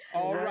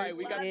 All right,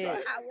 we got time.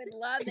 I would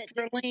love it.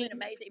 This has been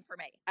amazing for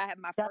me. I have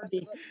my first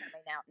book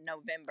coming out in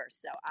November,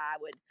 so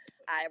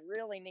I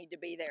really need to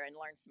be there and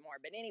learn some more.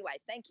 But anyway,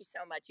 thank you so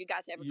much. You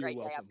guys have a great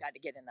day. I've got to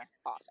get in the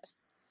office.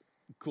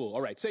 Cool.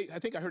 All right. I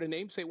think I heard a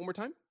name. Say it one more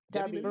time.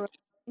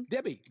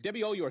 Debbie.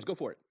 Debbie, all yours. Go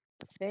for it.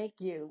 Thank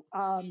you.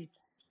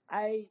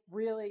 I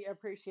really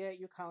appreciate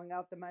you calling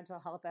out the mental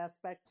health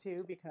aspect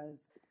too, because,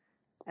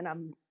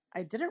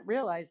 I didn't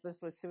realize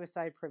this was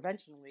Suicide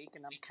Prevention Week,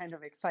 and I'm kind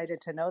of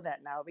excited to know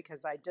that now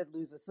because I did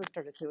lose a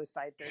sister to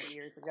suicide 30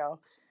 years ago.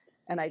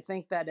 And I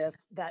think that if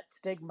that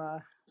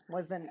stigma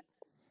wasn't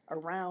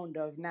around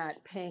of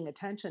not paying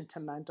attention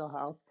to mental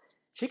health,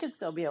 she could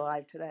still be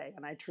alive today.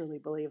 And I truly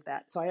believe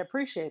that. So I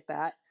appreciate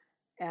that.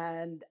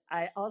 And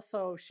I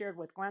also shared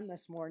with Glenn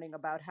this morning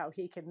about how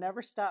he can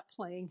never stop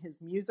playing his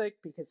music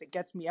because it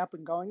gets me up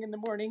and going in the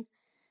morning.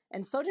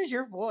 And so does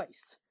your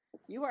voice.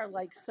 You are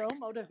like so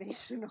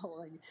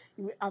motivational.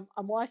 And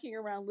I'm walking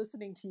around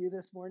listening to you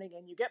this morning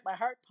and you get my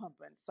heart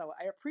pumping. So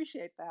I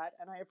appreciate that.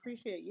 And I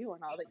appreciate you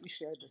and all that you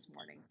shared this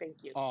morning.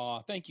 Thank you.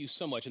 Thank you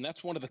so much. And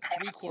that's one of the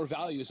 3 core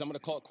values. I'm going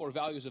to call it core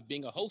values of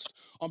being a host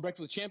on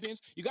Breakfast with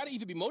Champions. You got to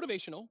either be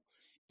motivational,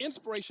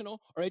 inspirational,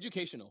 or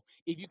educational.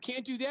 If you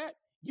can't do that,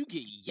 you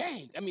get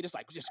yanked. I mean, it's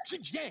like just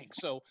yanked.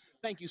 So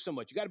thank you so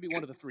much. You got to be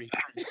one of the 3.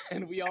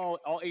 And we all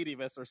 80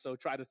 of us or so,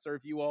 try to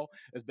serve you all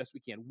as best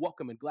we can.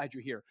 Welcome and glad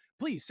you're here.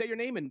 Please say your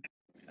name and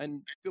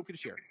feel free to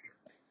share.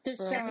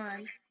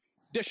 Deshawn.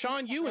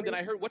 Deshawn, you. And then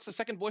I heard, what's the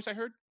second voice I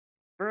heard?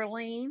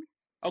 Berlin.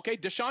 Okay,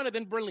 Deshawn and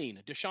then Berlin.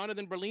 Deshawn and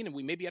then Berlin, and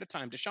we may be out of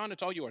time. Deshawn,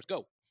 it's all yours.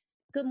 Go.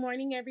 Good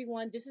morning,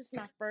 everyone. This is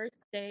my first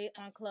day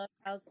on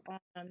Clubhouse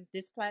on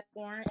this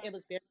platform. It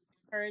was very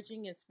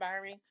encouraging,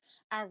 inspiring.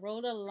 I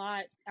wrote a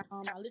lot.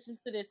 I listened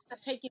to this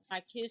taking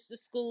my kids to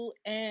school,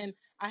 and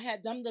I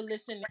had them to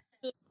listen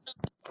to.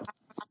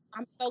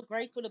 I'm so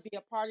grateful to be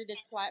a part of this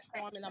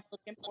platform, and I'm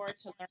looking forward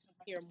to learn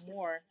and hear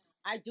more.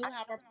 I do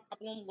have a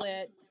problem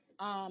with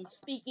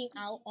speaking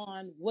out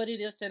on what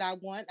it is that I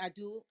want. I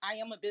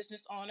am a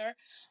business owner.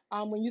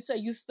 When you say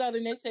you stutter,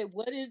 and they say,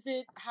 what is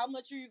it? How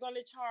much are you going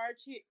to charge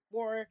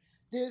for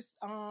this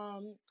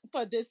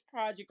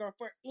project or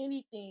for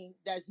anything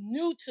that's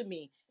new to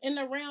me? In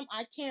the realm,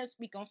 I can't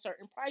speak on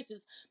certain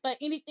prices, but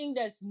anything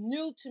that's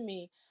new to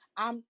me,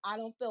 I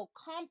don't feel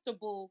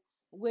comfortable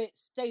with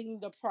stating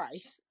the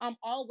price. I'm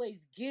always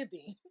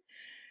giving.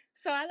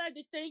 So I'd like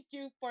to thank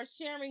you for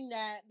sharing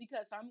that,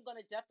 because I'm going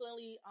to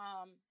definitely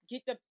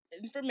get the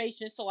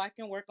information so I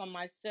can work on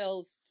my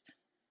sales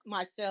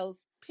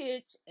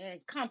pitch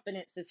and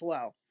confidence as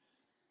well.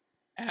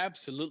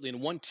 Absolutely. And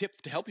one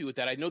tip to help you with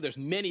that, I know there's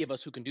many of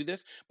us who can do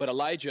this, but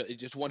Elijah is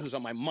just one who's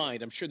on my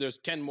mind. I'm sure there's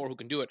 10 more who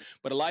can do it,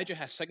 but Elijah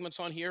has segments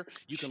on here.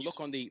 You can look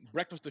on the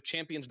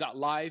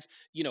breakfastwithchampions.live,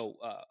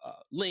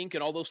 link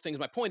and all those things.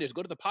 My point is,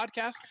 go to the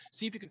podcast,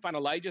 see if you can find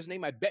Elijah's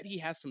name. I bet he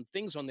has some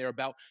things on there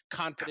about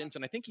confidence.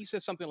 And I think he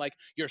says something like,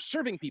 you're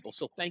serving people.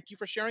 So thank you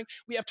for sharing.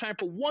 We have time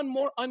for one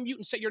more. Unmute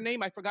and say your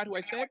name. I forgot who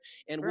I said,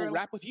 and we'll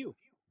wrap with you.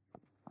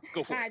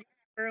 Go for it.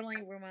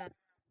 Berlin, Ramon.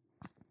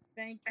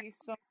 Thank you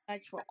so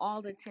much for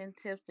all the 10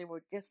 tips. They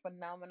were just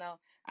phenomenal.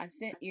 I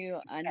sent you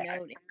a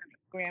note in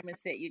Instagram and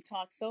said you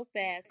talk so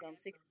fast. I'm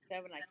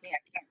 67. I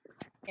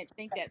can't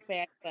think that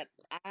fast, but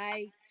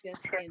I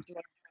just enjoyed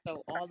it.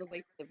 So all the way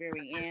to the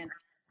very end.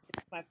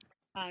 It's my first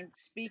time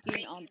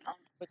speaking on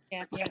the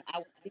Champion. I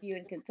will see you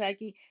in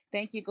Kentucky.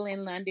 Thank you,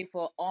 Glenn Lundy,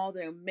 for all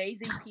the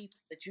amazing people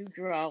that you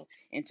draw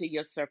into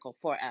your circle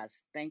for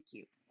us. Thank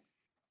you.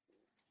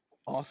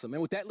 Awesome.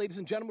 And with that, ladies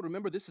and gentlemen,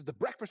 remember, this is the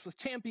Breakfast with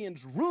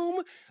Champions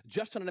room.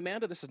 Justin and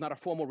Amanda, this is not a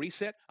formal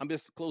reset. I'm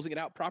just closing it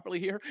out properly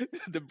here.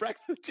 The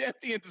Breakfast with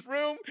Champions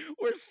room.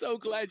 We're so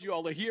glad you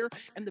all are here.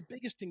 And the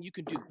biggest thing you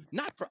can do,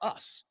 not for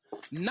us,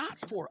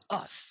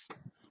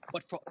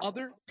 but for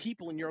other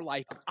people in your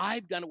life.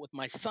 I've done it with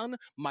my son,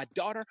 my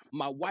daughter,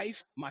 my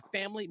wife, my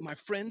family, my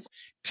friends.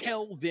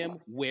 Tell them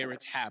where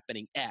it's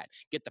happening at.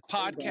 Get the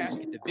podcast,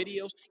 get the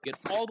videos, get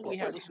all that we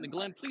have. Listen to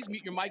Glenn. Please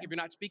mute your mic if you're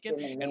not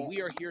speaking. And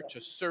we are here to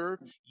serve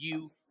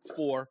you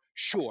for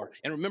sure.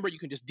 And remember, you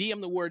can just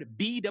DM the word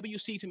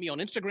BWC to me on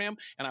Instagram,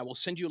 and I will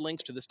send you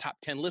links to this top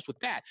 10 list. With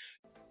that,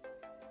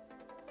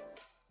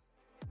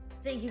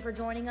 thank you for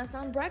joining us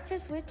on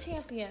Breakfast with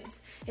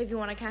Champions. If you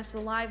want to catch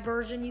the live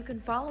version, you can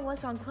follow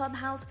us on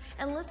Clubhouse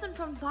and listen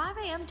from 5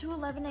 a.m. to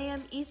 11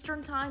 a.m.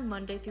 Eastern Time,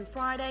 Monday through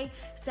Friday,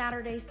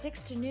 Saturdays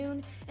 6 to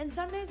noon, and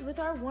Sundays with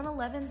our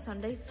 111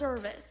 Sunday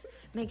service.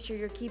 Make sure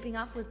you're keeping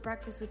up with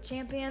Breakfast with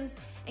Champions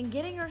and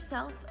getting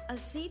yourself a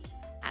seat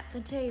at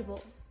the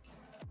table.